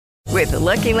With the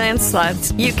Lucky Land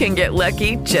Slots, you can get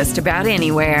lucky just about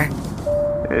anywhere.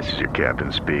 This is your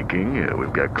captain speaking.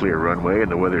 We've got clear runway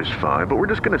and the weather's fine, but we're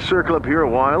just going to circle up here a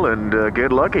while and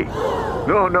get lucky.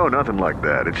 No, nothing like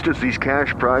that. It's just these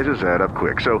cash prizes add up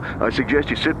quick. So I suggest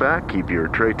you sit back, keep your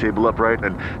tray table upright,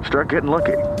 and start getting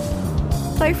lucky.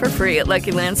 Play for free at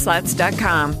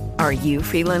LuckyLandSlots.com. Are you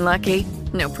feeling lucky?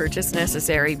 No purchase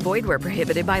necessary. Void where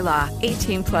prohibited by law.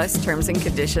 18 plus terms and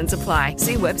conditions apply.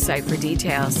 See website for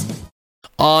details.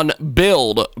 On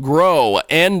Build, Grow,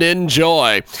 and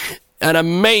Enjoy. An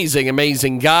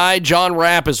amazing guy. John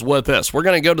Rapp is with us. We're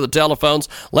going to go to the telephones,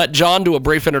 let John do a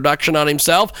brief introduction on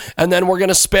himself, and then we're going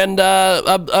to spend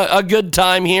a good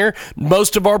time here,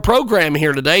 most of our program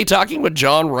here today, talking with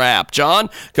John Rapp. John,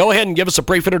 go ahead and give us a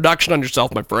brief introduction on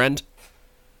yourself, my friend.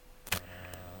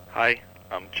 Hi,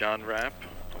 I'm John Rapp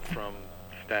from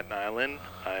Staten Island.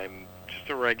 I'm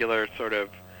just a regular sort of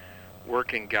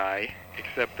working guy,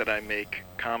 except that I make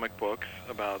comic books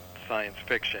about science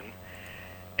fiction.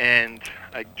 And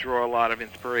I draw a lot of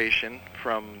inspiration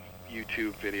from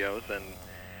YouTube videos, and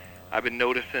I've been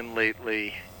noticing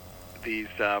lately these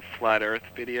flat Earth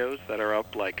videos that are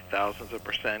up like thousands of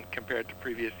 % compared to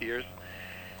previous years.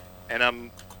 And I'm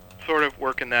sort of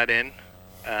working that in.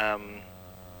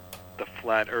 The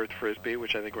flat Earth Frisbee,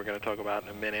 which I think we're going to talk about in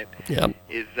a minute,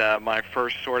 is my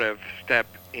first sort of step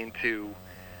into,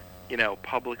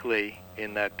 publicly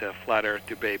in that flat Earth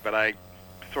debate. But I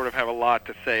sort of have a lot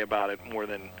to say about it, more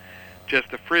than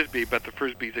just the Frisbee, but the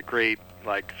Frisbee's a great,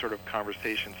 sort of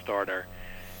conversation starter.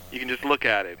 You can just look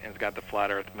at it, and it's got the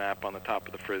flat Earth map on the top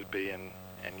of the Frisbee, and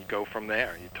you go from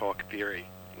there. You talk theory,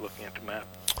 looking at the map.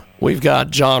 We've got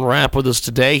John Rapp with us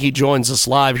today. He joins us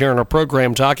live here in our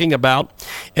program talking about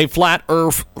a flat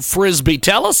Earth Frisbee.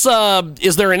 Tell us,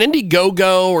 is there an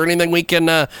Indiegogo or anything we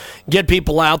can get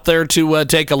people out there to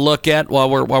take a look at while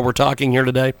we're talking here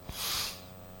today?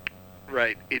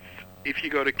 Right. It's if you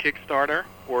go to Kickstarter,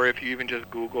 or if you even just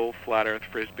Google Flat Earth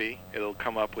Frisbee, it'll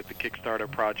come up with the Kickstarter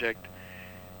project.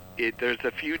 There's just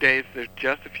a few days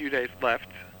left,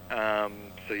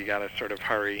 so you got to sort of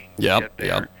hurry to get there.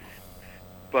 Yep.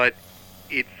 But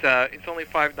it's only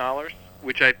 $5,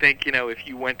 which I think, if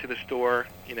you went to the store,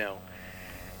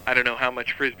 I don't know how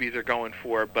much Frisbees are going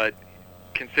for, but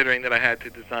considering that I had to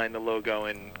design the logo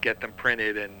and get them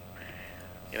printed, and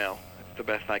it's the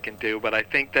best I can do. But I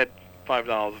think that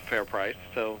 $5 is a fair price.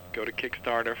 So go to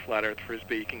Kickstarter, Flat Earth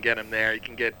Frisbee. You can get them there. You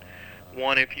can get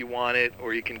one if you want it,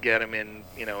 or you can get them in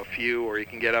a few, or you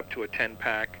can get up to a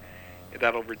 10-pack.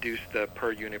 That'll reduce the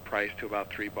per unit price to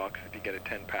about $3 if you get a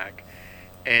 10-pack.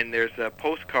 And there's a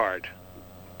postcard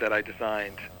that I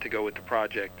designed to go with the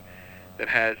project that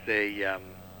has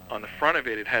on the front of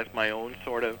it, it has my own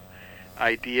sort of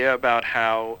idea about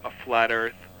how a flat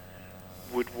Earth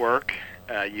would work.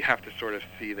 You have to sort of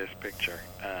see this picture.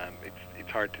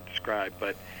 It's hard to describe,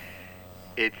 but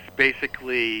it's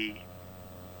basically,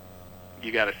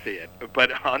 you got to see it.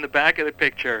 But on the back of the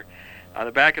picture, on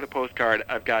the back of the postcard,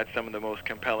 I've got some of the most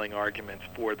compelling arguments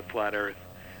for the flat Earth,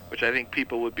 which I think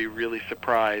people would be really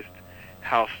surprised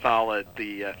how solid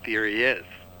the theory is.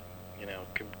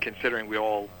 Considering we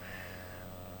all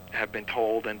have been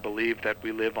told and believe that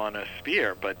we live on a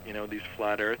sphere, but these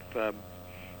flat Earth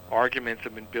arguments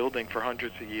have been building for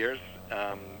hundreds of years,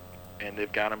 and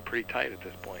they've got them pretty tight at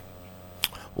this point.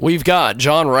 We've got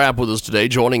John Rapp with us today,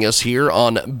 joining us here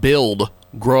on Build,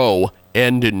 Grow,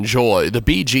 and Enjoy, the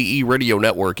BGE radio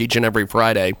network, each and every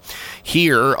Friday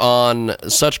here on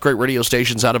such great radio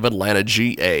stations out of Atlanta,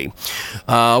 GA.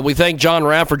 We thank John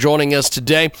Rapp for joining us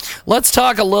today. Let's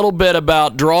talk a little bit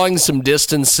about drawing some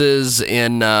distances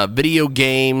in video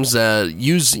games,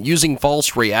 using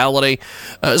false reality,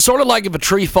 sort of like if a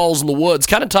tree falls in the woods.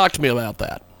 Kind of talk to me about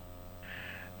that.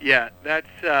 Yeah, that's.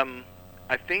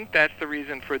 I think that's the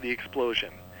reason for the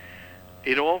explosion.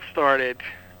 It all started.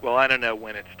 Well, I don't know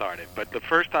when it started, but the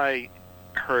first I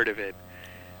heard of it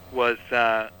was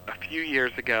a few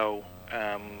years ago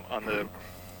on the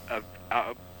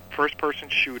first-person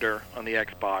shooter on the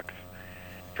Xbox.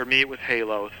 For me, it was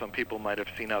Halo. Some people might have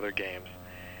seen other games.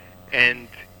 And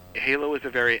Halo is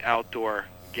a very outdoor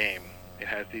game. It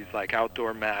has these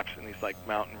outdoor maps and these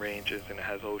mountain ranges, and it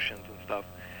has oceans and stuff.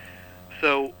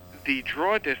 So the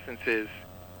draw distances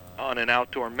on an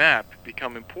outdoor map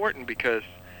become important because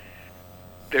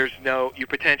you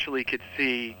potentially could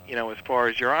see, as far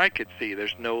as your eye could see.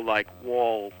 There's no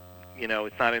wall,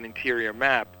 it's not an interior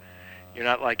map. You're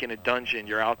not in a dungeon,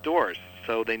 you're outdoors.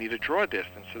 So they need a draw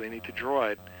distance, so they need to draw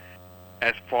it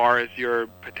as far as your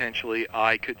potentially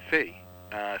eye could see.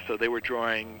 So they were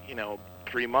drawing,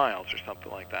 3 miles or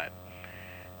something like that.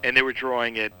 And they were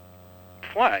drawing it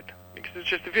flat because it's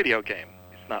just a video game.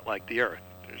 It's not like the Earth.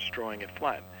 They're destroying it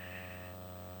flat.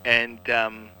 And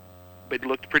it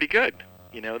looked pretty good.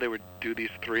 They would do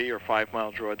these 3 or 5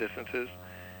 mile draw distances,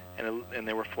 and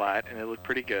they were flat, and it looked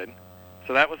pretty good.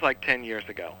 So that was like 10 years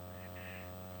ago.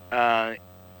 Fast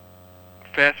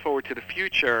forward to the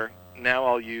future, now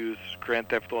I'll use Grand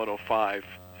Theft Auto 5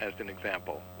 as an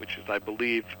example, which is, I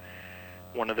believe,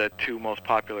 one of the 2 most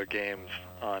popular games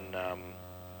on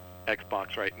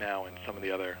Xbox right now and some of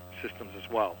the other systems as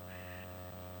well.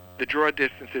 The draw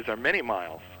distances are many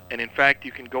miles, and in fact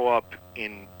you can go up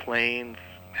in planes,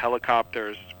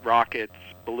 helicopters, rockets,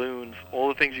 balloons, all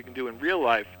the things you can do in real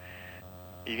life.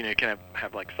 You can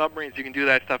have like submarines. You can do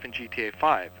that stuff in GTA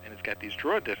 5, and it's got these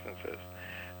draw distances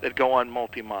that go on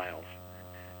multi-miles.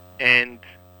 And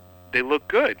they look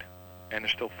good, and they're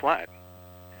still flat.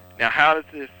 Now, how is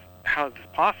this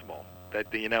possible?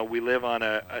 That we live on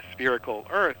a spherical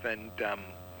Earth, and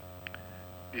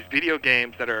these video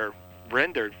games that are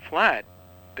rendered flat,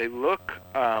 they look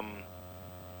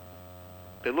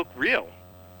real.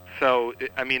 So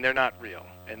they're not real.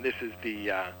 And this is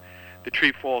the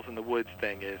tree falls in the woods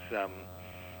thing. Is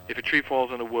if a tree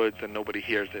falls in the woods and nobody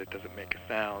hears it, it doesn't make a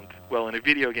sound. Well, in a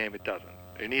video game, it doesn't.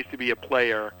 There needs to be a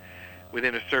player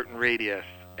within a certain radius,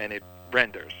 and it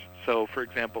renders. So, for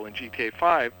example, in GTA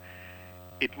 5,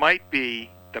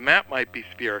 the map might be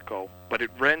spherical, but it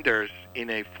renders in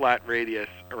a flat radius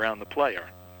around the player.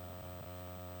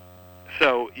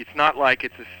 So it's not like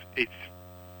it's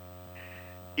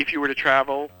if you were to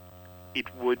travel, it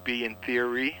would be in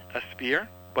theory a sphere,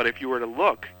 but if you were to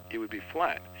look, it would be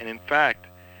flat. And in fact,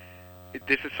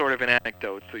 this is sort of an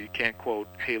anecdote, so you can't quote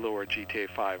Halo or GTA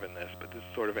 5 in this, but this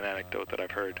is sort of an anecdote that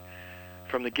I've heard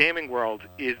from the gaming world,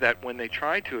 is that when they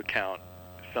tried to account,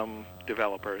 some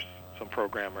developers, some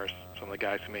programmers, some of the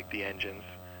guys who make the engines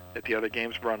that the other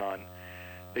games run on,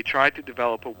 they tried to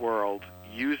develop a world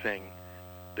using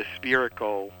the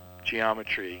spherical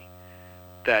geometry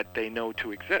that they know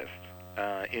to exist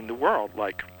in the world,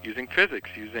 like using physics,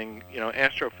 using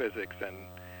astrophysics and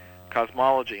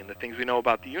cosmology and the things we know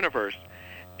about the universe.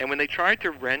 And when they tried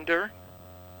to render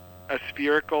a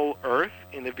spherical Earth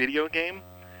in the video game,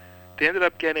 they ended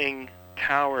up getting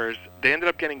towers. They ended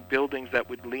up getting buildings that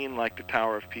would lean like the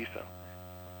Tower of Pisa.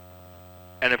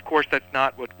 And of course, that's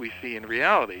not what we see in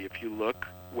reality. If you look,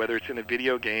 whether it's in a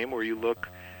video game or you look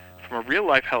from a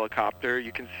real-life helicopter,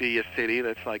 you can see a city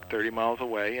that's like 30 miles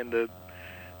away, and the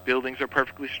buildings are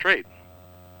perfectly straight.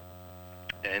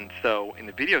 And so in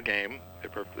the video game, they're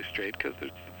perfectly straight because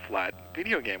it's a flat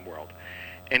video game world.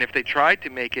 And if they tried to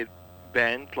make it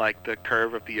bend like the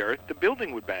curve of the Earth, the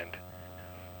building would bend.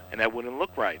 And that wouldn't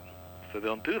look right. So they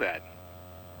don't do that.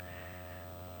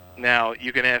 Now,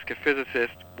 you can ask a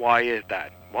physicist, why is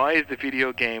that? Why is the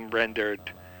video game rendered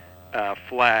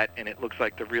flat and it looks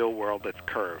like the real world that's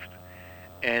curved?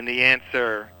 And the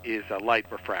answer is light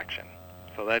refraction.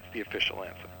 So that's the official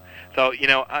answer. So,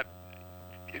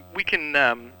 we can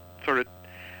sort of,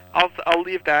 I'll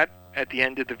leave that at the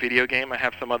end of the video game. I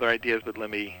have some other ideas, but let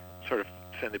me sort of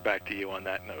send it back to you on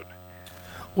that note.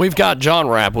 We've got John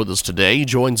Rapp with us today. He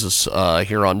joins us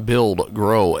here on Build,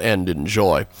 Grow, and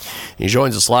Enjoy. He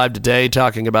joins us live today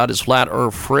talking about his flat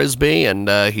Earth Frisbee, and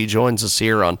he joins us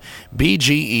here on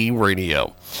BGE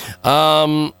Radio.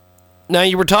 Now,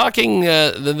 you were talking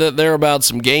there about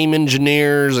some game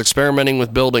engineers experimenting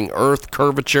with building Earth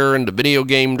curvature into video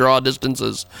game draw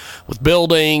distances with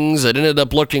buildings that ended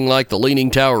up looking like the Leaning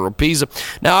Tower of Pisa.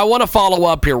 Now, I want to follow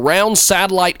up here. Round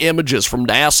satellite images from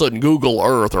NASA and Google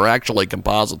Earth are actually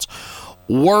composites.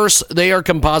 Worse, they are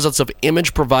composites of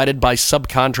image provided by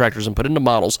subcontractors and put into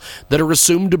models that are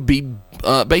assumed to be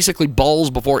basically balls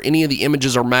before any of the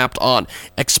images are mapped on.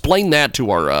 Explain that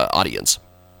to our audience.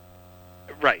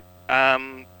 Right.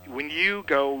 When you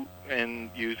go and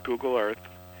use Google Earth,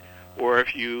 or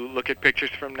if you look at pictures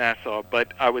from NASA,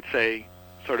 but I would say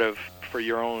sort of for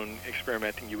your own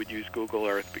experimenting, you would use Google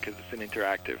Earth because it's an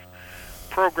interactive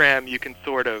program. You can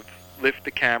sort of lift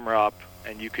the camera up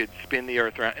and you could spin the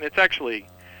Earth around, and it's actually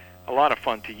a lot of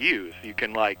fun to use. You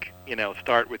can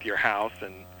start with your house,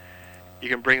 and you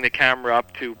can bring the camera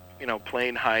up to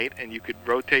plane height, and you could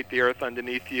rotate the Earth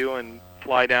underneath you and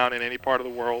fly down in any part of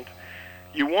the world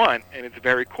you want, and it's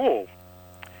very cool.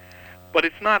 But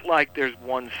it's not like there's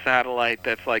one satellite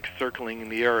that's like circling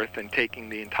the Earth and taking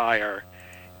the entire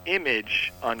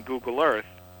image on Google Earth.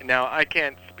 Now, I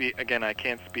can't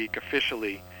speak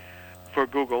officially for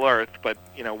Google Earth, but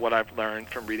what I've learned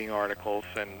from reading articles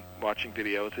and watching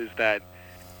videos is that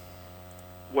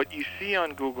what you see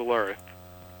on Google Earth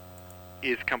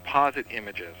is composite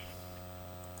images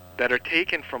that are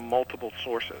taken from multiple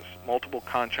sources. Multiple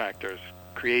contractors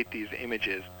create these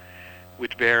images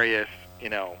with various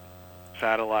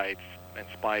satellites and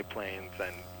spy planes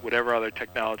and whatever other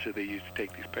technology they use to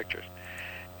take these pictures.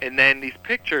 And then these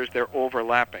pictures, they're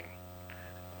overlapping.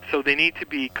 So they need to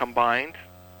be combined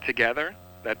together.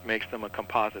 That makes them a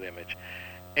composite image.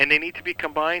 And they need to be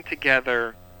combined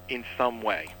together in some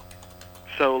way.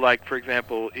 So, like, for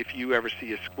example, if you ever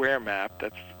see a square map,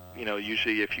 that's,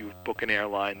 usually if you book an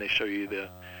airline, they show you the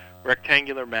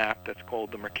rectangular map that's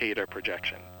called the Mercator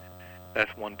projection.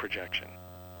 That's one projection.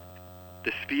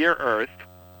 The sphere Earth,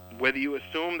 whether you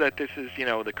assume that this is,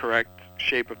 the correct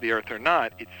shape of the Earth or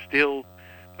not, it's still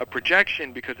a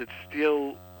projection because it's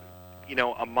still,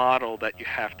 a model that you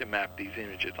have to map these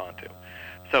images onto.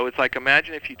 So it's like,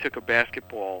 imagine if you took a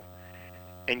basketball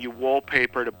and you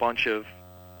wallpapered a bunch of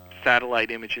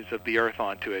satellite images of the Earth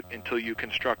onto it until you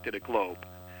constructed a globe.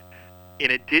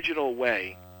 In a digital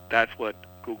way, that's what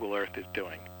Google Earth is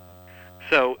doing.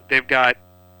 So they've got,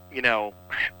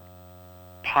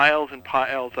 piles and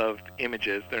piles of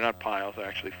images. They're not piles, they're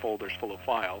actually folders full of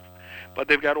files. But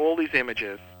they've got all these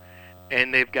images,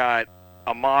 and they've got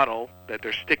a model that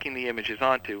they're sticking the images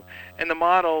onto, and the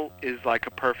model is like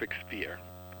a perfect sphere.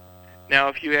 Now,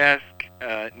 if you ask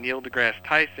Neil deGrasse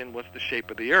Tyson what's the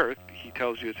shape of the Earth, he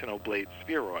tells you it's an oblate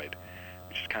spheroid,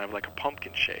 which is kind of like a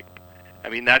pumpkin shape. I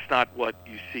mean, that's not what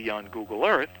you see on Google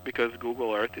Earth, because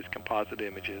Google Earth is composite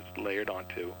images layered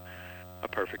onto a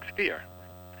perfect sphere.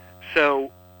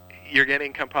 So you're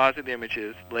getting composite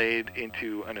images laid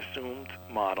into an assumed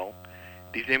model.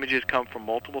 These images come from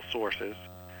multiple sources.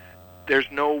 There's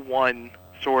no one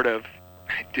sort of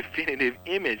definitive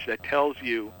image that tells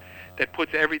you, that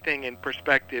puts everything in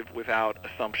perspective without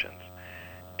assumptions.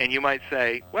 And you might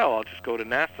say, well, I'll just go to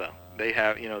NASA. They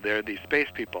have, they're these space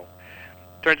people.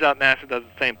 Turns out NASA does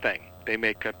the same thing. They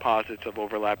make composites of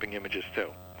overlapping images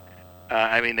too.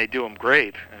 They do them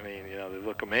great. They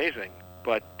look amazing.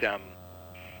 But they're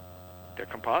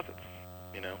composites,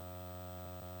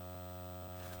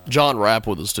 John Rapp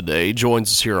with us today,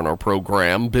 joins us here on our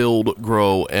program, Build,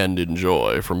 Grow, and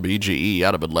Enjoy, from BGE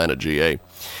out of Atlanta, GA.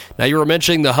 Now, you were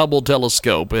mentioning the Hubble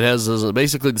telescope. It has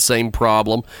basically the same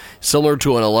problem, similar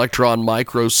to an electron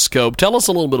microscope. Tell us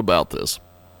a little bit about this.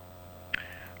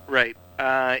 Right.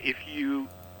 If you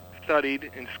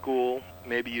studied in school,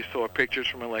 maybe you saw pictures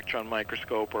from an electron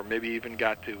microscope, or maybe even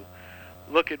got to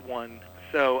look at one.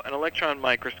 So an electron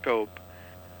microscope,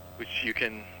 which you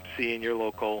can see in your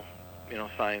local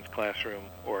science classroom,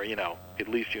 or, at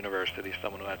least university,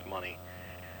 someone who has money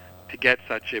to get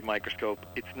such a microscope.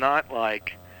 It's not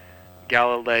like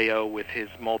Galileo with his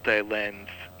multi-lens,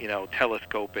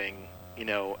 telescoping,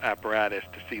 apparatus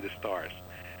to see the stars.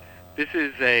 This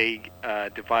is a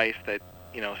device that,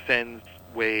 sends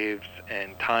waves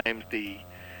and times the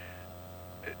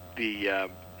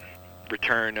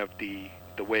return of the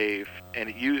wave, and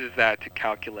it uses that to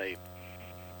calculate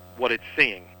what it's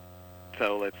seeing.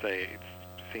 So let's say it's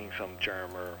seeing some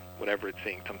germ or whatever it's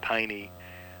seeing, some tiny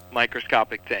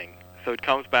microscopic thing. So it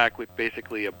comes back with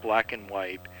basically a black and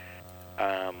white,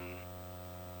 kind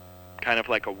of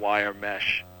like a wire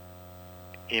mesh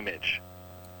image.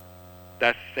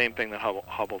 That's the same thing the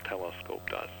Hubble telescope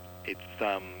does. It's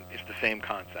the same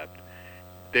concept.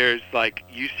 There's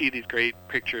you see these great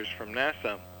pictures from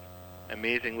NASA,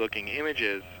 amazing looking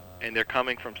images, and they're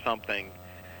coming from something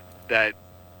that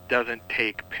doesn't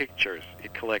take pictures,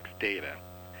 it collects data.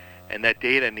 And that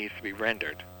data needs to be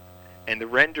rendered. And the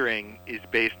rendering is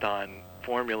based on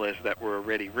formulas that were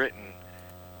already written,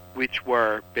 which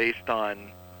were based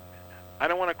on, I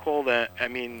don't want to call that,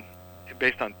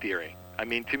 based on theory.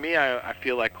 To me, I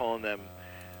feel like calling them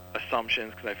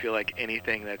assumptions, because I feel like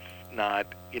anything that's not,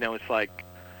 it's like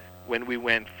when we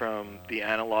went from the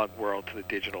analog world to the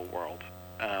digital world.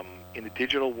 In the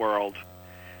digital world,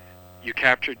 you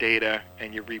capture data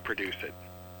and you reproduce it.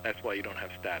 That's why you don't have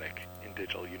static in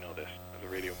digital. You know this as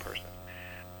a radio person.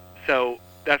 So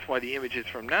that's why the images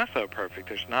from NASA are perfect.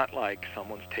 There's not like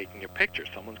someone's taking a picture.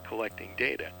 Someone's collecting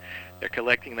data. They're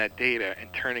collecting that data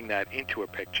and turning that into a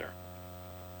picture.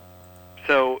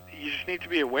 So you just need to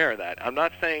be aware of that. I'm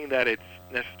not saying that it's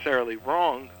necessarily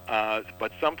wrong,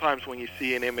 but sometimes when you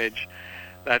see an image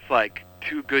that's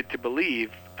too good to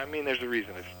believe, there's a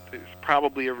reason. There's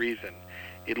probably a reason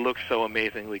it looks so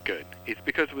amazingly good. It's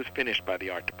because it was finished by the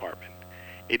art department.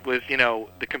 It was,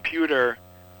 the computer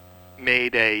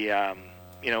made it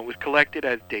was collected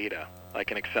as data,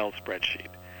 like an Excel spreadsheet.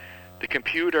 The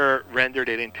computer rendered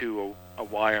it into a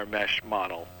wire mesh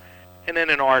model, and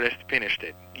then an artist finished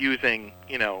it using,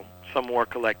 some more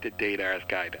collected data as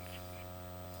guidance.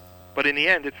 But in the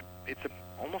end, it's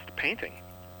almost a painting.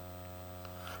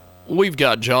 We've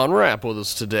got John Rapp with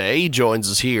us today. He joins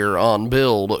us here on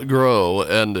Build, Grow,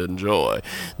 and Enjoy.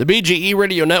 The BGE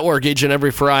Radio Network each and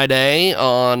every Friday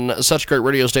on such great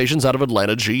radio stations out of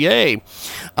Atlanta, GA.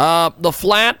 The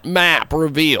flat map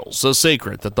reveals the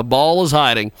secret that the ball is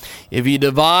hiding. If you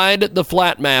divide the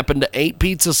flat map into 8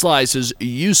 pizza slices,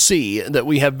 you see that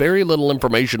we have very little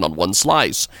information on one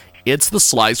slice. It's the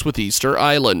slice with Easter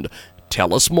Island.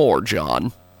 Tell us more,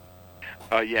 John.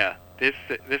 Yeah.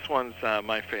 This one's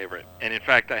my favorite, and in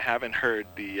fact, I haven't heard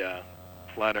the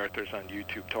flat earthers on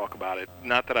YouTube talk about it.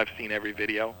 Not that I've seen every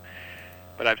video,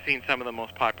 but I've seen some of the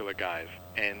most popular guys,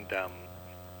 and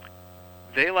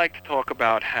they like to talk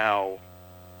about how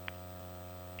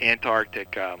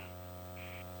Antarctica,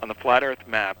 on the flat Earth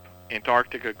map,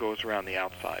 Antarctica goes around the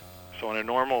outside. So on a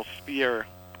normal sphere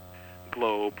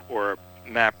globe or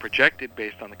map projected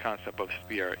based on the concept of a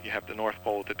sphere, you have the North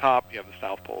Pole at the top, you have the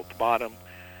South Pole at the bottom.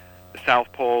 The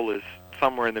South Pole is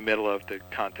somewhere in the middle of the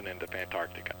continent of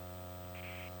Antarctica.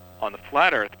 On the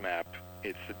flat Earth map,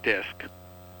 it's a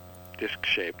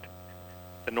disc-shaped.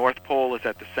 The North Pole is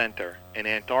at the center, and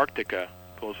Antarctica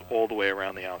goes all the way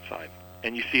around the outside.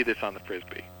 And you see this on the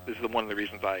Frisbee. This is one of the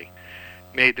reasons I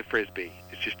made the Frisbee.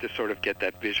 It's just to sort of get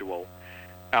that visual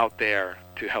out there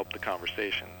to help the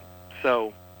conversation.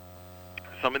 So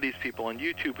some of these people on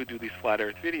YouTube who do these flat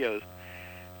Earth videos,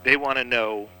 they want to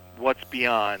know what's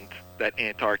beyond that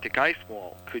Antarctic ice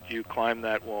wall. Could you climb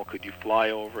that wall? Could you fly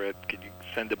over it? Could you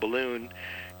send a balloon?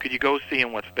 Could you go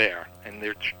seeing what's there? And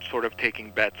they're sort of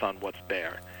taking bets on what's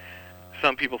there.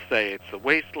 Some people say it's a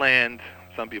wasteland.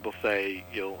 Some people say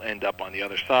you'll end up on the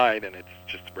other side and it's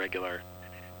just regular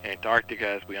Antarctica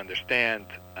as we understand.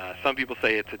 Some people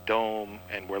say it's a dome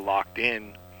and we're locked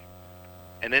in.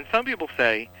 And then some people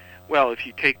say, well, if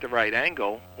you take the right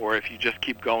angle, or if you just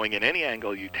keep going in any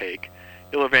angle you take,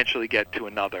 you'll eventually get to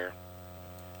another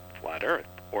flat Earth,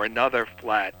 or another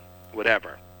flat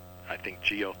whatever. I think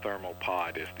geothermal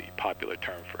pod is the popular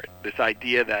term for it. This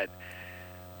idea that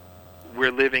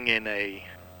we're living in a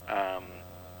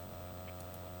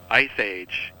ice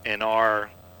age, and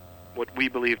what we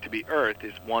believe to be Earth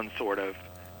is one sort of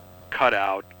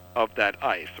cutout of that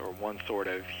ice, or one sort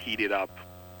of heated up,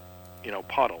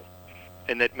 puddle,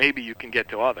 and that maybe you can get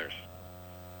to others.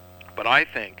 But I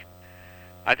think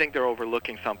they're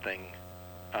overlooking something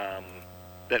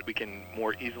that we can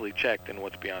more easily check than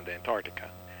what's beyond Antarctica.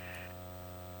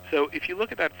 So if you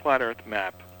look at that flat Earth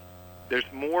map, there's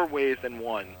more ways than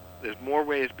one. There's more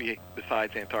ways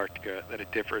besides Antarctica that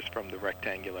it differs from the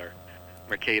rectangular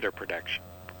Mercator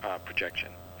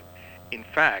projection. In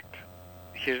fact,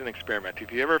 here's an experiment.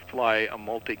 If you ever fly a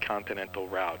multi-continental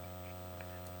route,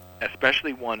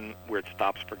 especially one where it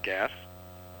stops for gas,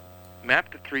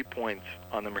 map the 3 points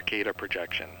on the Mercator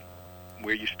projection,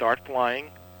 where you start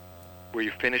flying, where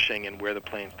you're finishing, and where the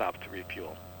plane stops to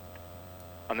refuel.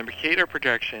 On the Mercator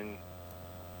projection,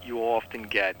 you will often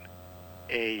get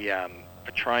a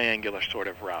triangular sort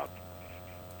of route.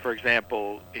 For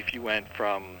example, if you went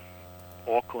from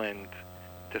Auckland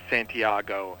to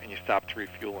Santiago and you stopped to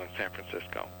refuel in San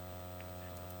Francisco,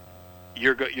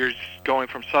 you're going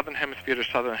from southern hemisphere to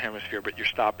southern hemisphere, but you're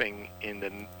stopping in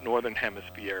the northern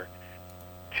hemisphere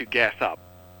to gas up.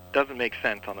 Doesn't make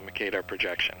sense on the Mercator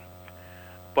projection.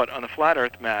 But on the flat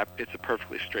Earth map, it's a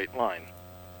perfectly straight line.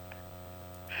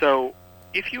 So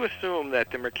if you assume that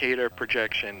the Mercator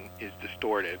projection is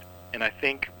distorted, and I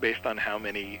think based on how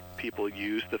many people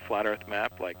use the flat Earth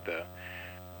map, like the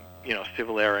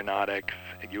Civil Aeronautics,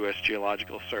 U.S.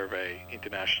 Geological Survey,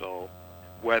 International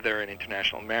Weather, and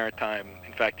International Maritime,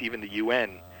 in fact, even the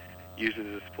UN uses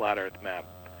this flat Earth map,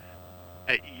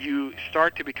 you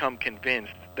start to become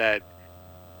convinced that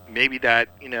maybe that,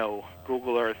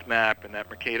 Google Earth map and that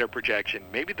Mercator projection,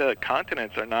 maybe the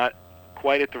continents are not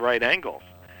quite at the right angles,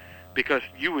 because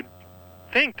you would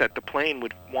think that the plane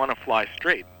would want to fly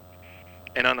straight.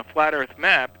 And on the flat Earth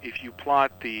map, if you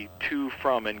plot the to,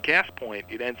 from, and gas point,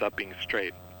 it ends up being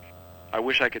straight. I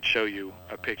wish I could show you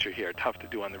a picture here. Tough to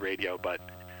do on the radio, but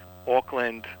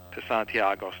Auckland to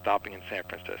Santiago, stopping in San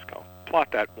Francisco.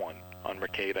 Plot that one on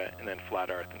Mercator and then flat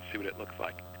Earth and see what it looks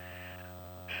like.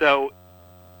 So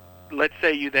let's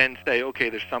say you then say, okay,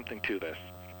 there's something to this.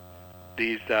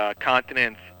 These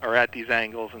continents are at these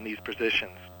angles and these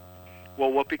positions.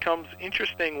 Well, what becomes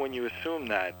interesting when you assume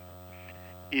that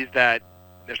is that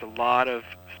there's a lot of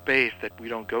space that we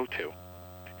don't go to.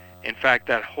 In fact,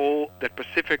 that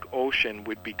Pacific Ocean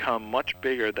would become much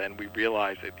bigger than we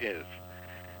realize it is.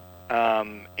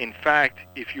 In fact,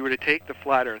 if you were to take the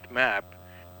flat Earth map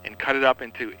and cut it up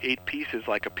into 8 pieces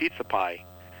like a pizza pie,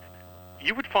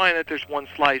 you would find that there's one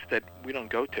slice that we don't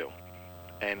go to,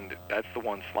 and that's the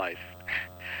one slice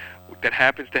that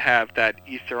happens to have that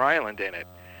Easter Island in it.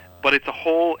 But it's a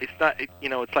whole, it's not,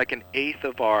 it's like an eighth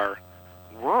of our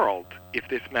world if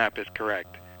this map is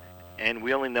correct. And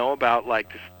we only know about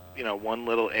like this, one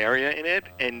little area in it,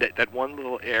 and that one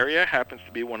little area happens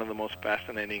to be one of the most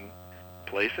fascinating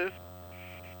places.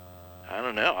 I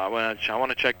don't know. I want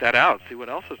to check that out, see what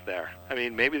else is there. I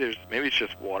mean, maybe it's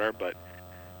just water, but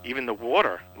even the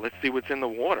water, let's see what's in the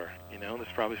water. There's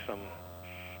probably some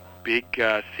big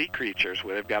sea creatures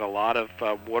where they've got a lot of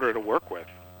water to work with.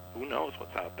 Who knows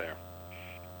what's out there?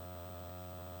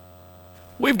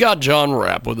 We've got John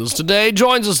Rapp with us today.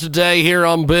 Joins us today here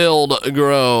on Build,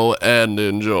 Grow, and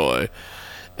Enjoy.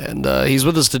 And he's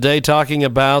with us today talking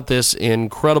about this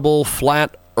incredible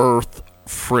flat Earth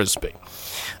Frisbee.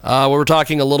 We were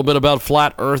talking a little bit about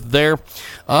flat Earth there.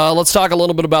 Let's talk a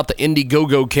little bit about the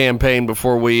Indiegogo campaign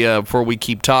before we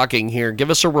keep talking here.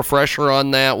 Give us a refresher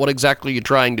on that. What exactly are you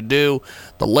trying to do?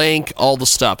 The link, all the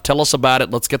stuff. Tell us about it.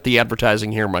 Let's get the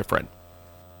advertising here, my friend.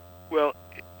 Well,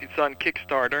 it's on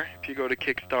Kickstarter. If you go to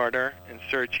Kickstarter and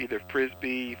search either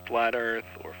Frisbee, Flat Earth,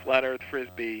 or Flat Earth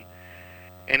Frisbee,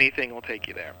 anything will take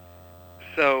you there.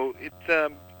 So it's a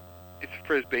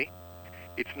Frisbee.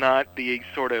 It's not the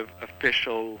sort of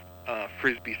official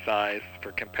Frisbee size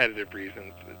for competitive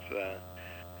reasons.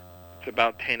 It's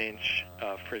about 10-inch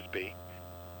Frisbee.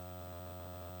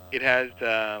 It has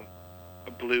a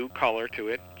blue color to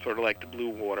it, sort of like the blue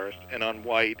waters, and on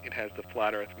white it has the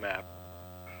Flat Earth map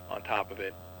on top of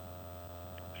it.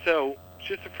 So it's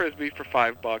just a Frisbee for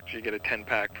 $5. You get a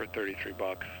 10-pack for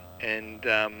 $33, and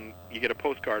you get a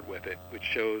postcard with it, which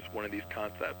shows one of these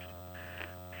concepts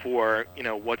for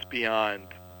what's beyond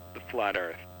the flat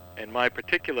Earth. And my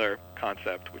particular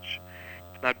concept, which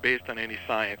is not based on any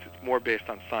science, it's more based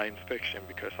on science fiction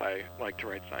because I like to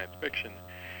write science fiction.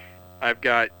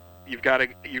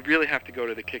 You really have to go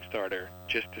to the Kickstarter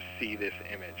just to see this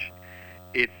image.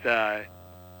 It's a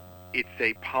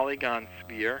polygon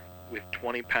sphere with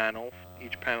 20 panels.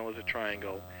 Each panel is a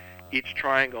triangle. Each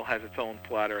triangle has its own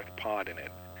flat Earth pod in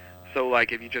it. So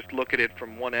like if you just look at it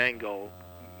from one angle,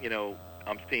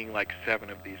 I'm seeing like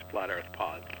 7 of these flat Earth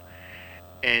pods.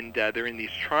 And they're in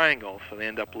these triangles, so they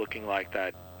end up looking like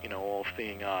that,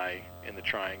 all-seeing eye in the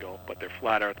triangle, but they're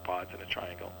flat Earth pods in a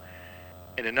triangle.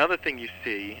 And another thing you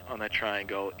see on that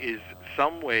triangle is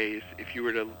some ways, if you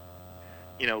were to,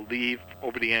 leave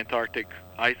over the Antarctic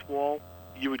ice wall,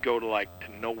 you would go to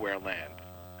nowhere land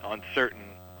on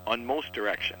most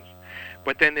directions.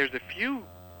 But then there's a few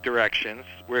directions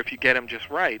where if you get them just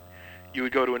right, you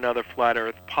would go to another flat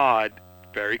Earth pod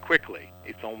very quickly.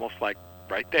 It's almost like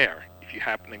right there if you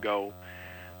happen to go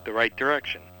the right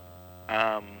direction.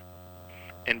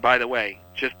 And by the way,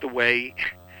 just the way,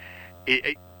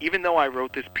 even though I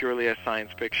wrote this purely as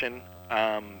science fiction,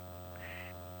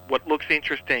 what looks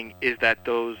interesting is that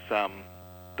those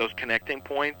connecting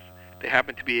points, they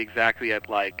happen to be exactly at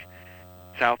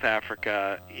South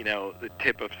Africa, the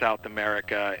tip of South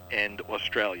America and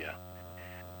Australia.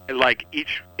 Like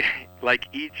each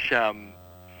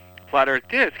flat Earth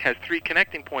disk has 3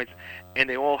 connecting points, and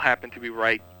they all happen to be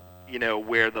right,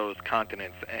 where those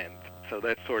continents end. So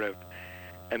that's sort of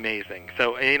amazing.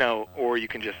 So, or you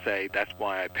can just say that's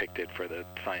why I picked it for the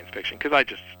science fiction, because I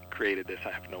just created this.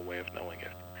 I have no way of knowing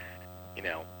if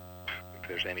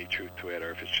there's any truth to it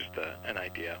or if it's just an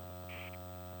idea.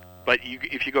 But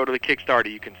if you go to the Kickstarter,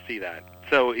 you can see that.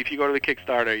 So if you go to the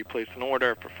Kickstarter, you place an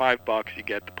order for $5, you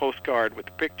get the postcard with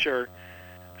the picture,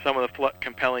 some of the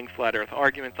compelling flat Earth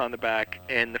arguments on the back,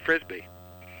 and the Frisbee.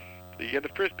 So you get the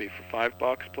Frisbee for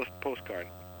 $5 plus the postcard.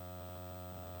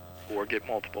 Or get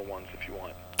multiple ones if you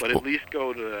want. But at least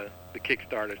go to the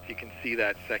Kickstarter so you can see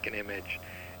that second image.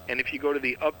 And if you go to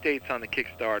the updates on the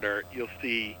Kickstarter, you'll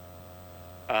see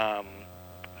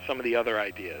some of the other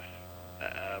ideas.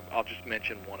 I'll just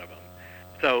mention one of them.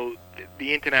 So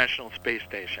the International Space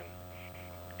Station,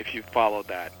 if you followed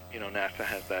that, NASA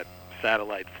has that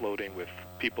satellite floating with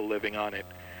people living on it.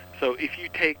 So if you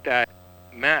take that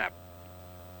map,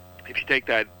 if you take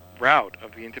that route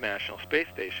of the International Space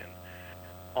Station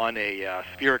on a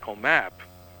spherical map,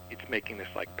 it's making this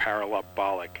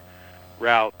parabolic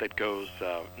route that goes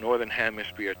northern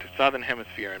hemisphere to southern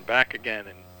hemisphere and back again,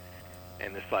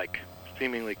 and this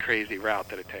seemingly crazy route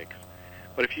that it takes.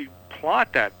 But if you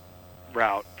plot that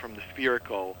route from the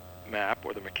spherical map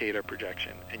or the Mercator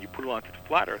projection and you put it onto the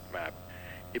flat Earth map,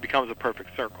 it becomes a perfect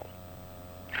circle.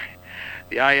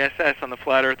 The ISS on the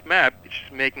flat Earth map, it's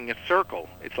just making a circle.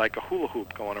 It's like a hula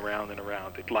hoop going around and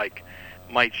around. It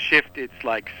might shift its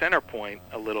center point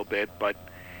a little bit, but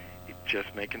it's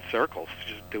just making circles,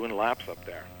 just doing laps up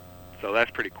there. So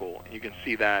that's pretty cool. You can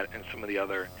see that and some of the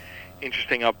other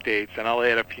interesting updates, and I'll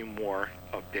add a few more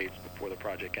updates before the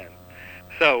project ends.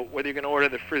 So whether you're going to order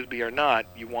the Frisbee or not,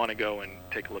 you want to go and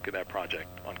take a look at that project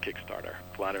on Kickstarter,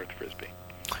 Flat Earth Frisbee.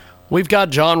 We've got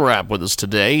John Rapp with us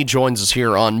today. He joins us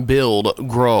here on Build,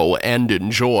 Grow, and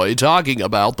Enjoy, talking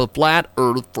about the Flat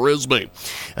Earth Frisbee.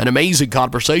 An amazing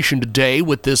conversation today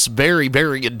with this very,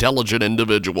 very intelligent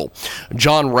individual.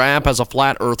 John Rapp has a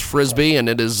Flat Earth Frisbee, and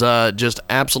it is just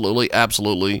absolutely,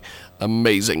 absolutely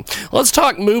amazing. Let's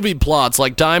talk movie plots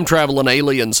like time travel and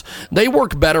aliens. They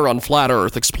work better on Flat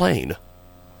Earth. Explain.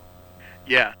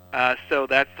 Yeah, so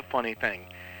that's the funny thing,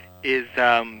 is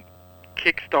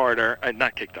Kickstarter,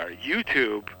 not Kickstarter,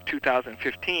 YouTube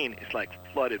 2015 is like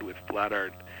flooded with Flat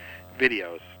Earth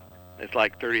videos. It's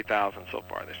like 30,000 so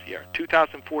far this year.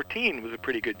 2014 was a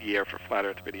pretty good year for Flat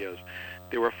Earth videos.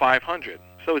 There were 500.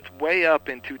 So it's way up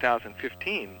in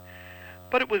 2015,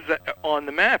 but it was on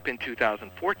the map in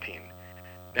 2014.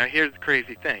 Now here's the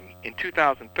crazy thing. In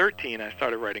 2013, I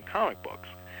started writing comic books.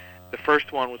 The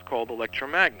first one was called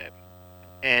Electromagnet.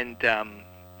 And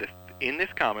in this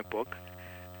comic book,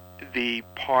 the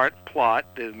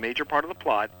major part of the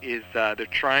plot is they're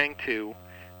trying to,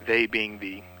 they being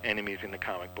the enemies in the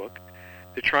comic book,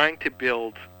 they're trying to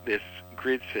build this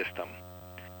grid system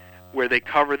where they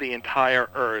cover the entire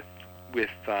Earth with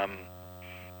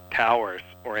towers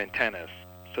or antennas,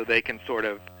 so they can sort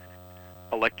of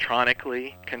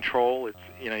electronically control. It's,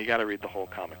 you got to read the whole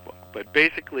comic book, but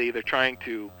basically they're trying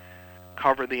to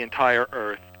cover the entire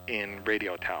Earth in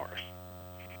radio towers.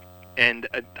 And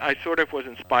I sort of was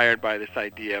inspired by this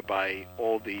idea by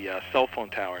all the cell phone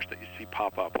towers that you see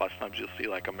pop up. Lots of times you'll see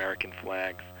like American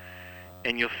flags,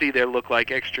 and you'll see they look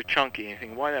like extra chunky. And you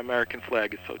think, why the American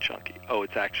flag is so chunky? Oh,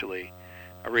 it's actually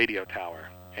a radio tower.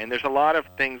 And there's a lot of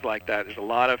things like that. There's a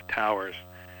lot of towers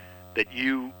that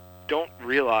you don't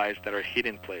realize that are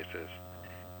hidden places.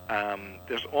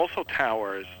 There's also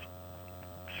towers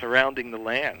surrounding the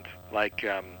land, like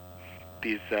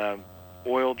these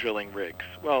oil drilling rigs.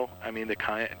 Well, I mean,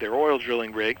 they're oil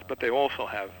drilling rigs, but they also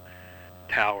have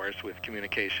towers with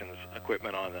communications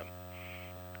equipment on them.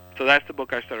 So that's the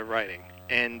book I started writing.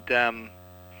 And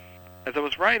as I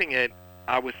was writing it,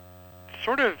 I was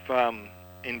sort of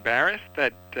embarrassed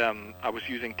that I was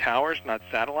using towers, not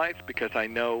satellites, because I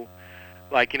know,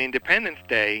 like in Independence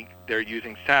Day, they're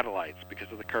using satellites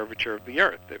because of the curvature of the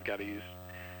Earth. They've got to use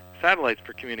satellites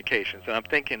for communications. And I'm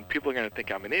thinking people are going to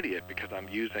think I'm an idiot because I'm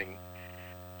using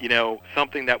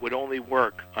something that would only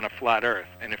work on a flat Earth.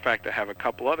 And in fact, I have a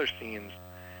couple other scenes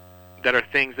that are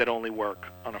things that only work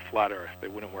on a flat Earth. They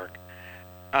wouldn't work.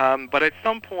 But at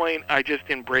some point, I just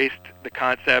embraced the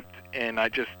concept, and I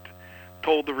just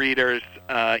told the readers,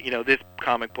 this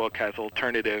comic book has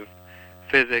alternative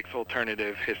physics,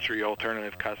 alternative history,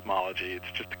 alternative cosmology.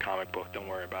 It's just a comic book. Don't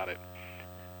worry about it.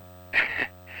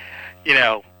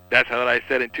 That's what I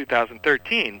said in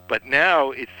 2013, but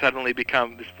now it's suddenly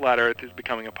become, this flat Earth is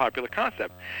becoming a popular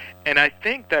concept. And I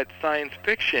think that science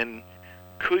fiction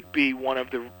could be one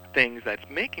of the things that's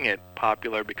making it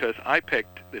popular, because I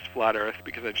picked this flat Earth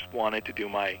because I just wanted to do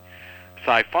my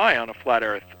sci-fi on a flat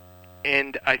Earth.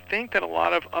 And I think that a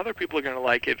lot of other people are going to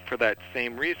like it for that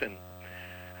same reason.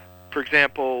 For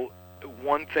example,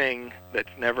 one thing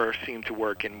that's never seemed to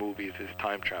work in movies is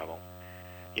time travel.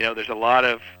 There's a lot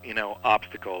of,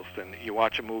 obstacles, and you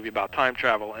watch a movie about time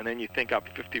travel, and then you think up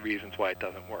 50 reasons why it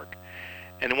doesn't work.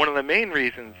 And one of the main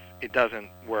reasons it doesn't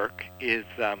work is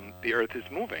the Earth is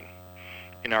moving.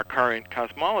 In our current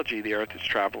cosmology, the Earth is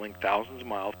traveling thousands of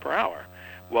miles per hour.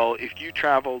 Well, if you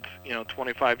traveled,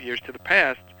 25 years to the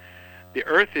past, the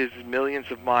Earth is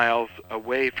millions of miles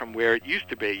away from where it used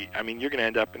to be. I mean, you're going to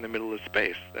end up in the middle of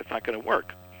space. That's not going to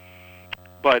work.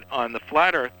 But on the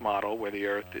flat Earth model, where the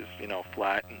Earth is,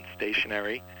 flat and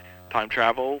stationary, time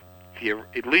travel,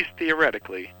 at least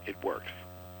theoretically, it works.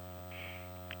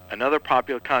 Another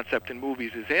popular concept in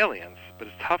movies is aliens, but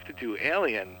it's tough to do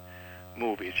alien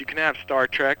movies. You can have Star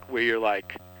Trek, where you're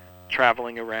like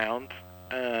traveling around,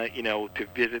 to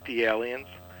visit the aliens,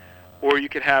 or you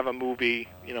could have a movie,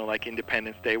 like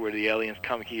Independence Day, where the aliens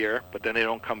come here, but then they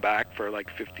don't come back for like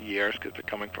 50 years because they're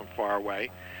coming from far away.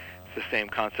 It's the same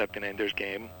concept in Ender's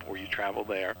Game, where you travel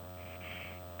there.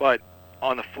 But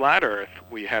on the flat Earth,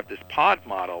 where you have this pod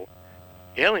model,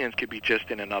 aliens could be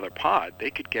just in another pod. They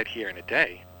could get here in a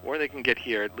day, or they can get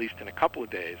here at least in a couple of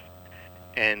days.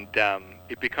 And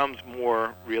it becomes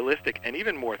more realistic and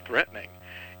even more threatening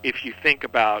if you think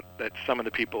about that some of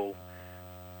the people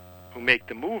who make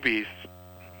the movies,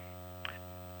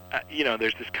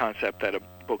 there's this concept that a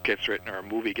book gets written or a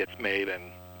movie gets made, and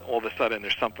all of a sudden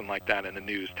there's something like that in the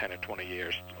news 10 or 20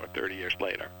 years or 30 years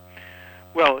later.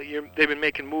 Well, they've been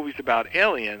making movies about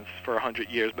aliens for 100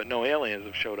 years, but no aliens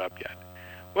have showed up yet.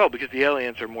 Well, because the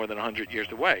aliens are more than 100 years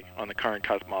away on the current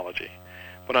cosmology.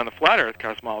 But on the flat Earth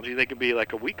cosmology, they could be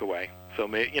like a week away. So,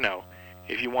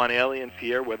 if you want aliens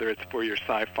here, whether it's for your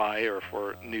sci-fi or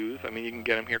for news, I mean, you can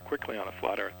get them here quickly on a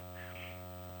flat Earth.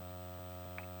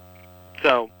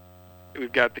 So,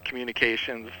 we've got the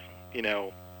communications,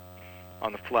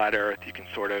 on the flat Earth. You can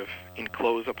sort of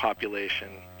enclose a population.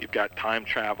 You've got time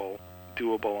travel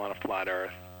doable on a flat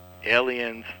Earth.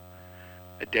 Aliens,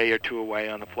 a day or two away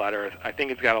on the flat Earth. I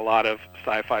think it's got a lot of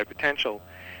sci-fi potential.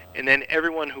 And then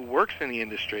everyone who works in the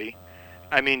industry,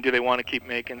 I mean, do they want to keep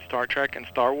making Star Trek and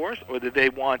Star Wars, or do they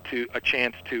want a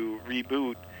chance to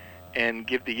reboot and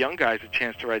give the young guys a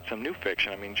chance to write some new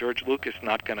fiction? I mean, George Lucas is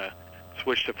not going to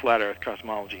switch to flat Earth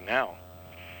cosmology now.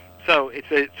 So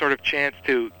it's a sort of chance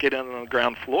to get on the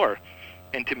ground floor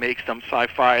and to make some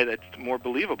sci-fi that's more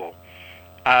believable.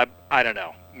 I don't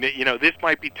know. This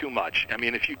might be too much. I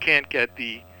mean, if you can't get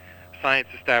the science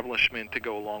establishment to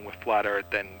go along with flat Earth,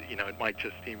 then, it might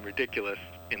just seem ridiculous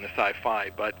in the sci-fi,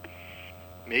 but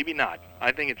maybe not.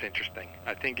 I think it's interesting.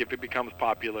 I think if it becomes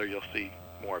popular, you'll see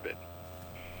more of it.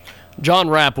 John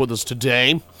Rapp with us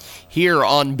today here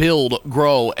on Build,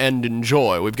 Grow, and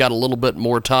Enjoy. We've got a little bit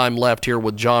more time left here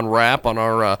with John Rapp on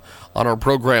our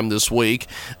program this week.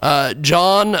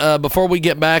 John, before we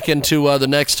get back into the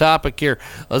next topic here,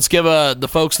 let's give the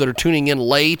folks that are tuning in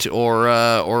late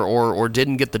or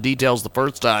didn't get the details the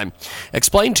first time,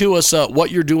 explain to us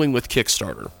what you're doing with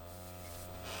Kickstarter.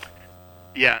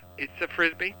 Yeah, it's a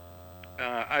Frisbee.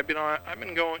 I've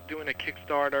been doing a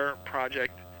Kickstarter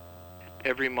project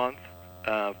every month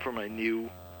for my new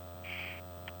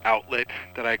outlet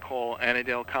that I call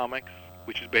Annandale Comics,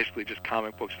 which is basically just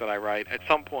comic books that I write. At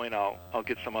some point, I'll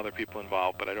get some other people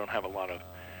involved, but I don't have a lot of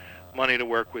money to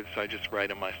work with, so I just write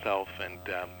them myself,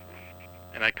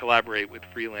 and I collaborate with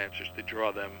freelancers to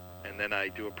draw them, and then I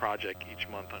do a project each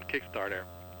month on Kickstarter.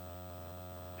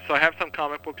 So I have some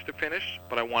comic books to finish,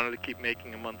 but I wanted to keep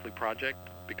making a monthly project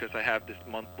because I have this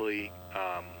monthly,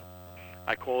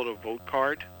 I call it a vote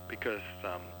card, because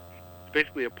it's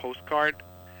basically a postcard,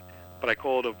 but I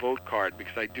call it a vote card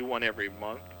because I do one every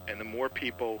month, and the more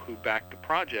people who back the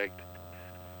project,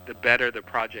 the better the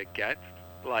project gets.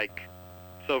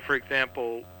 So for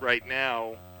example, right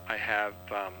now I have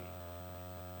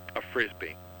a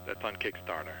Frisbee that's on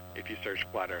Kickstarter. If you search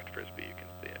Flat Earth Frisbee, you can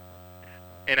see it.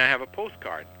 And I have a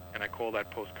postcard, and I call that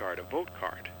postcard a vote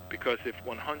card, because if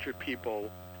 100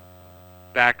 people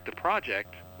back the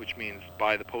project, which means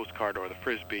buy the postcard or the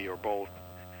Frisbee or both,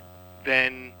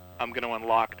 then I'm going to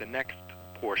unlock the next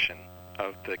portion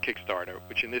of the Kickstarter,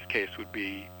 which in this case would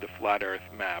be the flat Earth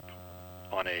map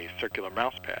on a circular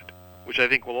mouse pad, which I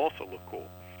think will also look cool.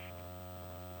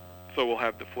 So we'll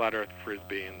have the flat Earth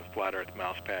Frisbee and the flat Earth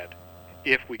mouse pad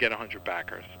if we get 100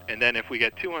 backers. And then if we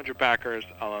get 200 backers,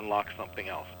 I'll unlock something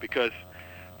else, because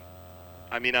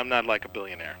I mean, I'm not like a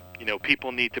billionaire.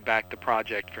 People need to back the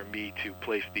project for me to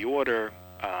place the order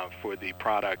for the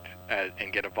product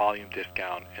and get a volume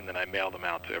discount, and then I mail them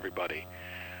out to everybody.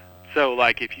 So,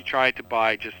 if you try to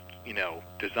buy just,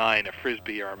 design a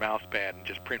Frisbee or a mouse pad and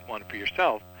just print one for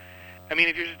yourself, I mean,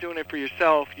 if you're just doing it for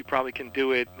yourself, you probably can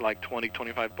do it like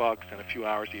 $20-25 in a few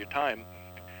hours of your time.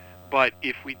 But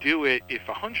if we do it, if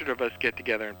 100 of us get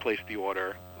together and place the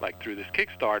order, through this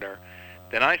Kickstarter,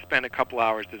 then I spend a couple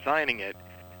hours designing it.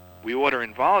 We order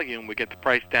in volume, we get the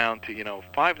price down to,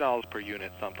 $5 per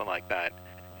unit, something like that.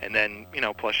 And then,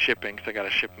 plus shipping, so I got to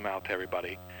ship them out to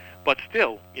everybody. But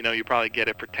still, you probably get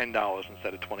it for $10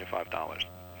 instead of $25.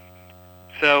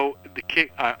 So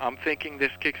I'm thinking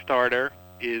this Kickstarter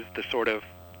is the sort of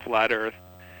flat Earth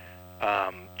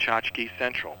tchotchke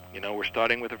central. We're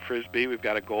starting with a Frisbee. We've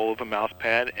got a goal of a mouse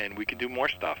pad, and we can do more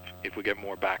stuff if we get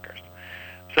more backers.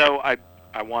 So I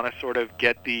want to sort of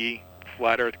get the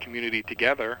flat Earth community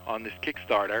together on this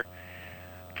Kickstarter.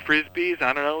 Frisbees,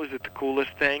 I don't know, is it the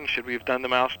coolest thing? Should we have done the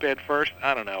mouse pad first?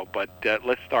 I don't know, but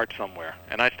let's start somewhere.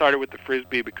 And I started with the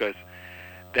Frisbee because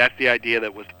that's the idea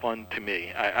that was fun to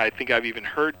me. I think I've even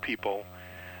heard people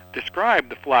describe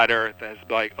the flat Earth as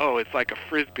it's like a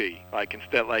Frisbee.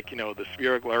 Instead, the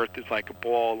spherical Earth is like a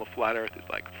ball, the flat Earth is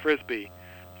like a Frisbee.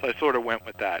 So I sort of went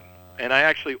with that. And I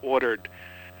actually ordered,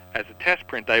 as a test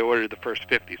print, I ordered the first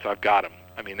 50, so I've got them.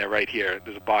 I mean, they're right here.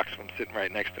 There's a box of them sitting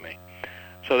right next to me.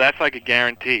 So that's like a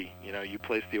guarantee. You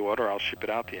place the order, I'll ship it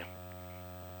out to you.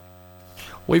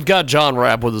 We've got John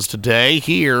Rapp with us today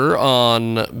here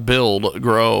on Build,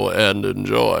 Grow, and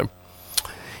Enjoy.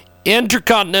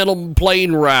 Intercontinental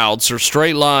plane routes are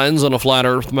straight lines on a flat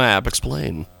Earth map.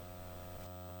 Explain.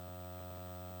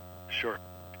 Sure.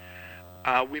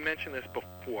 We mentioned this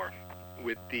before.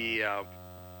 with the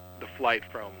flight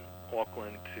from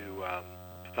Auckland to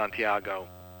Santiago,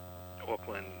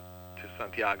 Auckland to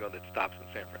Santiago that stops in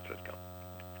San Francisco.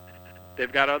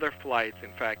 They've got other flights.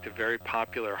 In fact, a very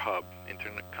popular hub,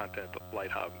 intercontinental flight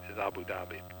hub, is Abu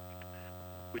Dhabi,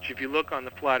 which if you look on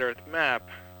the Flat Earth map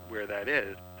where that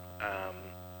is,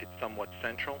 it's somewhat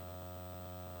central.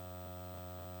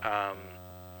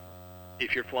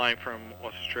 If you're flying from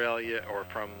Australia or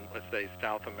from, let's say,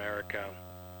 South America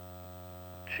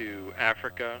to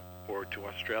Africa or to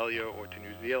Australia or to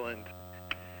New Zealand,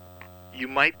 you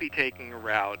might be taking a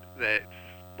route that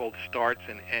both starts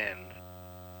and ends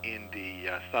in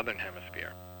the southern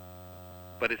hemisphere.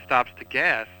 But it stops to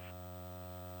gas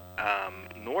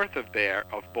north of there,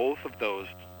 of both of those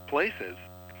places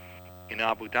in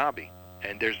Abu Dhabi.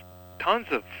 And there's tons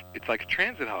of, it's like a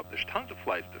transit hub. There's tons of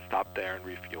flights that stop there and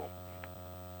refuel.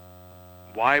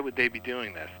 Why would they be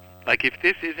doing this? Like, if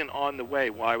this isn't on the way,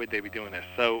 why would they be doing this?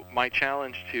 So my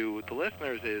challenge to the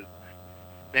listeners is,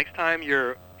 next time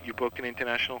you book an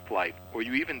international flight, or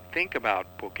you even think about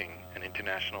booking an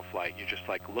international flight, you're just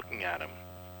like looking at them,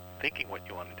 thinking what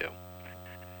you want to do.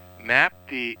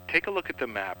 Take a look at the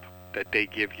map that they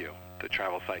give you, the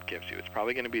travel site gives you. It's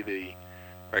probably going to be the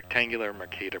rectangular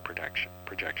Mercator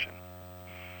projection.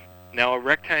 Now, a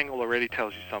rectangle already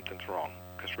tells you something's wrong,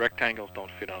 because rectangles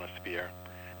don't fit on a sphere.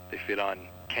 They fit on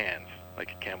cans,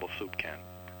 like a Campbell soup can.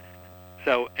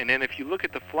 So, and then if you look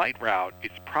at the flight route,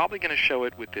 it's probably going to show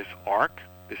it with this arc,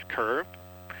 this curve,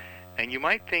 and you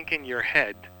might think in your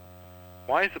head,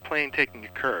 why is the plane taking a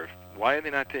curve? Why are they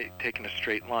not taking a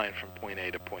straight line from point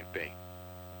A to point B?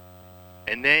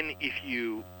 And then if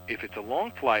it's a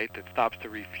long flight that stops to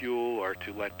refuel or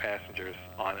to let passengers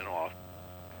on and off,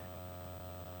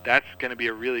 that's going to be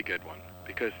a really good one.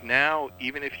 Because now,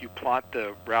 even if you plot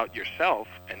the route yourself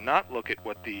and not look at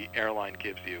what the airline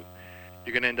gives you,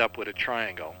 you're going to end up with a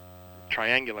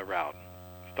triangular route.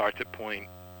 Starts at point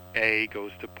A,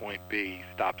 goes to point B,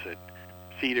 stops at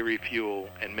C to refuel,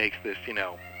 and makes this,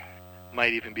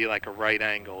 might even be like a right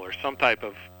angle or some type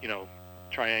of,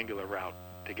 triangular route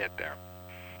to get there.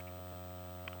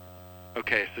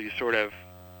 Okay, so you sort of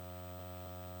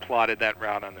plotted that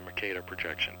route on the Mercator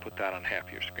projection. Put that on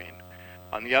half your screen.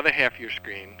 On the other half of your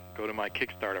screen, go to my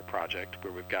Kickstarter project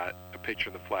where we've got a picture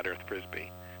of the Flat Earth Frisbee.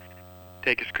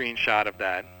 Take a screenshot of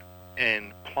that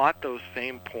and plot those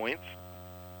same points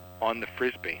on the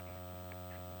Frisbee.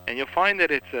 And you'll find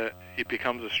that it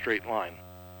becomes a straight line.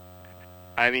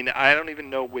 I mean, I don't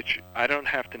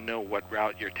have to know what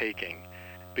route you're taking,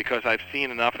 because I've seen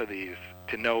enough of these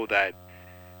to know that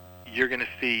you're going to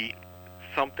see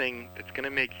something that's going to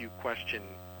make you question,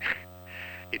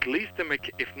 at least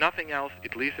if nothing else,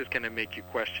 at least it's going to make you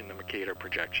question the Mercator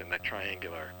projection, that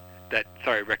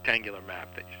rectangular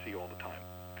map that you see all the time.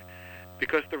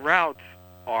 Because the routes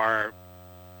are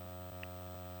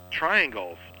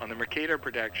triangles on the Mercator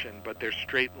projection, but they're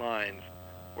straight lines,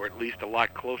 or at least a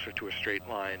lot closer to a straight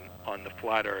line on the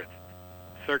Flat Earth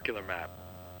circular map.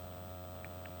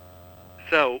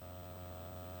 So,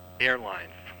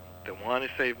 airlines, they want to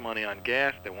save money on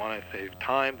gas, they want to save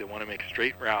time, they want to make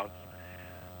straight routes.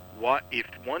 What if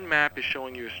one map is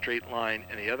showing you a straight line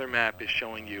and the other map is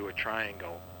showing you a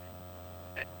triangle?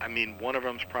 I mean, one of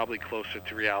them's probably closer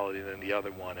to reality than the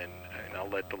other one, and I'll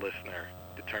let the listener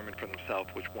determine for themselves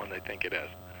which one they think it is.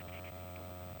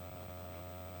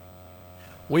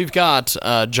 We've got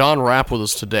John Rapp with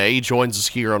us today. He joins us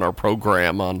here on our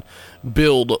program on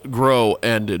Build, Grow,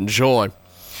 and Enjoy.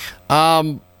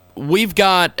 We've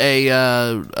got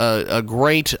a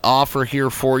great offer here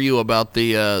for you about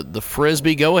the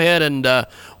Frisbee. Go ahead and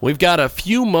we've got a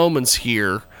few moments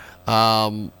here.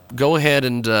 Go ahead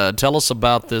and tell us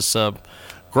about this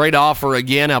great offer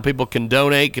again, how people can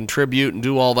donate, contribute, and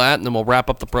do all that, and then we'll wrap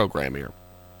up the program here.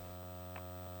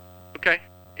 Okay.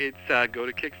 It's go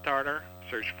to Kickstarter,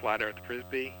 search Flat Earth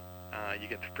Frisbee. You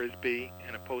get the Frisbee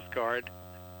and a postcard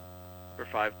for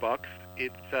 $5.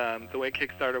 It's the way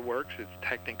Kickstarter works. It's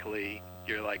technically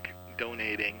you're like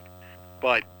donating,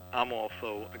 but I'm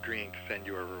also agreeing to send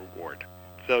you a reward.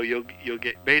 So you'll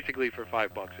get basically for $5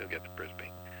 you'll get the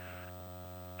Frisbee.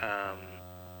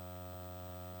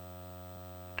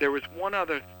 There was one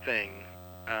other thing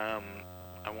I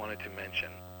wanted to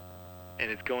mention, and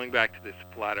it's going back to this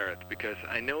Flat Earth, because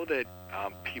I know that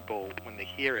people, when they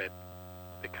hear it,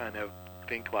 they kind of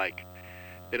think like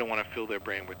they don't want to fill their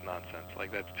brain with nonsense.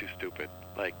 Like, that's too stupid.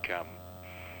 Like,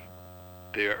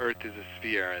 the Earth is a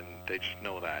sphere, and they just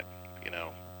know that, They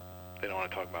don't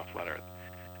want to talk about Flat Earth.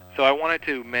 So I wanted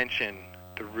to mention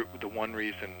the one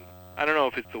reason. I don't know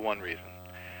if it's the one reason,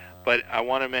 but I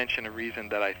want to mention a reason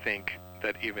that I think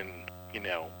that even,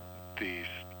 these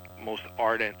most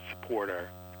ardent supporter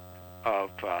of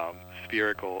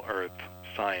spherical Earth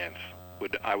science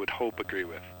I would hope agree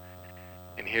with.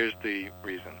 And here's the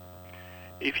reason.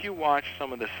 If you watch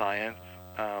some of the science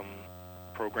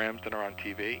programs that are on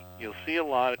TV, you'll see a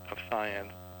lot of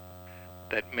science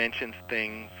that mentions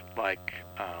things like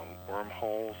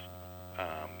wormholes,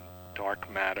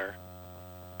 dark matter,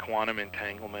 quantum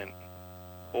entanglement,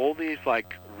 all these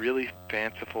like really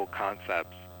fanciful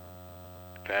concepts,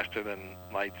 faster than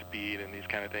light speed and these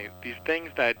kind of things. These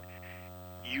things that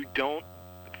you don't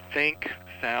think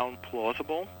sound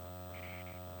plausible,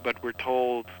 but we're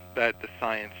told that the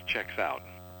science checks out,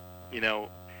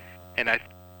 and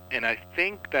I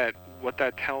think that what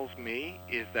that tells me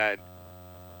is that,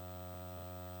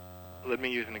 let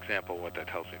me use an example of what that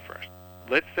tells me first.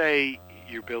 Let's say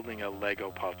you're building a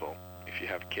Lego puzzle, if you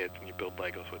have kids and you build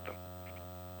Legos with them.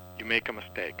 You make a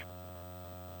mistake,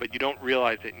 but you don't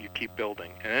realize it and you keep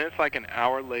building. And then it's like an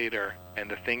hour later and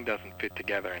the thing doesn't fit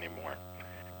together anymore.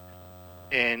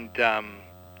 And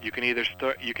you can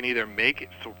either make it,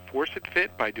 so force it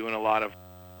fit by doing a lot of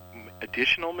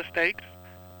additional mistakes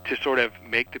to sort of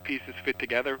make the pieces fit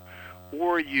together,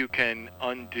 or you can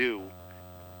undo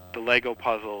the Lego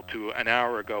puzzle to an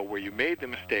hour ago where you made the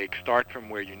mistake, start from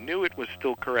where you knew it was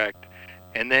still correct,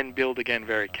 and then build again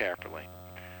very carefully.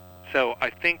 So I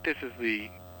think this is the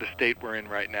state we're in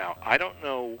right now. I don't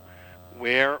know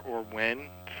where or when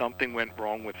something went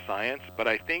wrong with science, but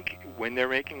I think when they're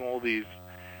making all these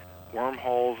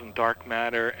wormholes and dark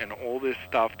matter and all this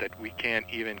stuff that we can't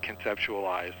even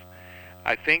conceptualize,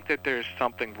 I think that there's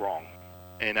something wrong.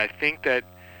 And I think that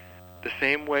the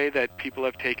same way that people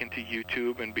have taken to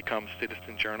YouTube and become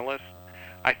citizen journalists,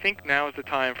 I think now is the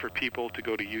time for people to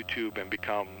go to YouTube and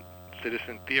become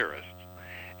citizen theorists.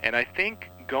 And I think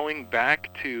going back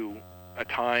to a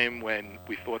time when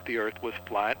we thought the Earth was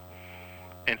flat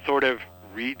and sort of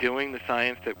redoing the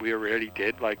science that we already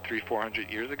did like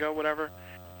 300-400 years ago, whatever,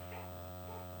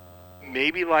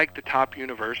 maybe like the top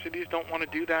universities don't want to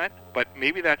do that, but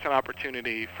maybe that's an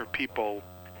opportunity for people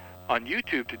on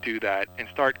YouTube to do that and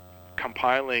start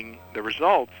compiling the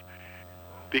results,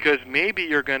 because maybe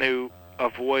you're going to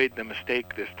avoid the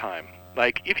mistake this time.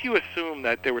 Like, if you assume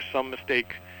that there was some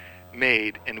mistake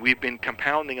made and we've been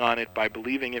compounding on it by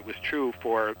believing it was true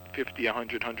for 50,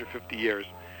 100, 150 years,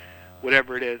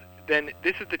 whatever it is, then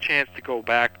this is the chance to go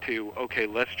back to, okay,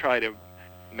 let's try to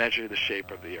measure the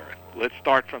shape of the Earth. Let's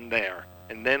start from there,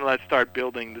 and then let's start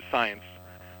building the science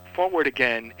forward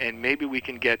again, and maybe we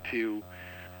can get to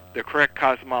the correct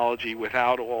cosmology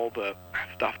without all the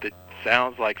stuff that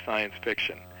sounds like science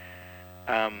fiction.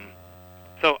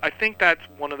 So I think that's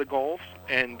one of the goals,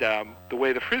 and the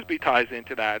way the Frisbee ties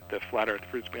into that, the Flat Earth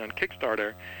Frisbee on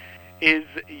Kickstarter, is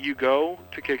you go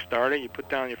to Kickstarter, you put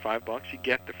down your $5, you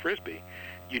get the Frisbee.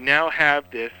 You now have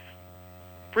this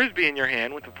Frisbee in your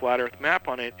hand with a flat Earth map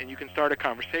on it, and you can start a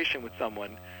conversation with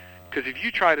someone. Because if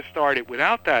you try to start it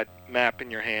without that map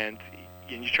in your hand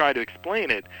and you try to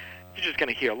explain it, you're just going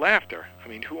to hear laughter. I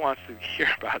mean, who wants to hear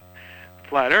about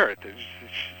flat Earth? It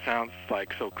just sounds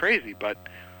like so crazy. But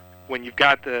when you've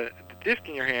got the disc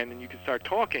in your hand and you can start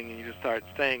talking and you can start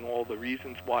saying all the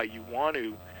reasons why you want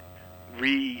to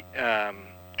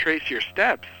trace your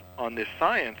steps on this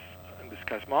science and this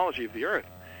cosmology of the Earth,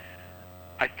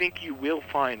 I think you will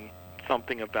find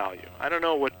something of value. I don't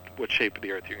know what shape of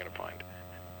the Earth you're going to find,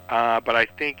 but I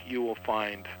think you will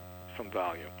find some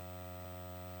value.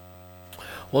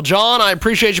 Well, John, I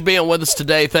appreciate you being with us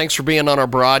today. Thanks for being on our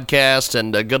broadcast,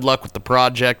 and good luck with the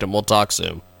project, and we'll talk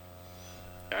soon.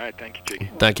 All right, thank you,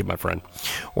 Jiggy. Thank you, my friend.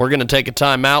 We're going to take a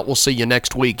time out. We'll see you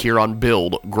next week here on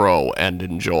Build, Grow, and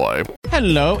Enjoy.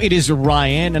 Hello, it is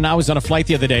Ryan, and I was on a flight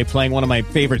the other day playing one of my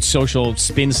favorite social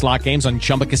spin slot games on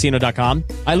ChumbaCasino.com.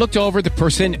 I looked over at the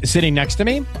person sitting next to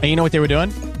me, and you know what they were doing?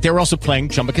 They were also playing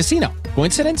Chumba Casino.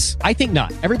 Coincidence? I think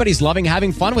not. Everybody's loving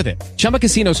having fun with it. Chumba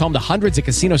Casino is home to hundreds of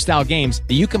casino-style games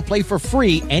that you can play for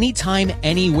free anytime,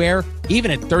 anywhere, even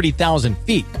at 30,000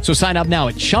 feet. So sign up now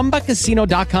at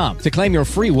ChumbaCasino.com to claim your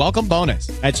free welcome bonus.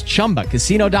 That's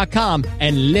ChumbaCasino.com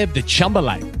and live the Chumba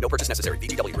life. No purchase necessary.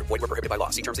 VGW. Void where prohibited by law.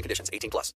 See terms and conditions. 18+.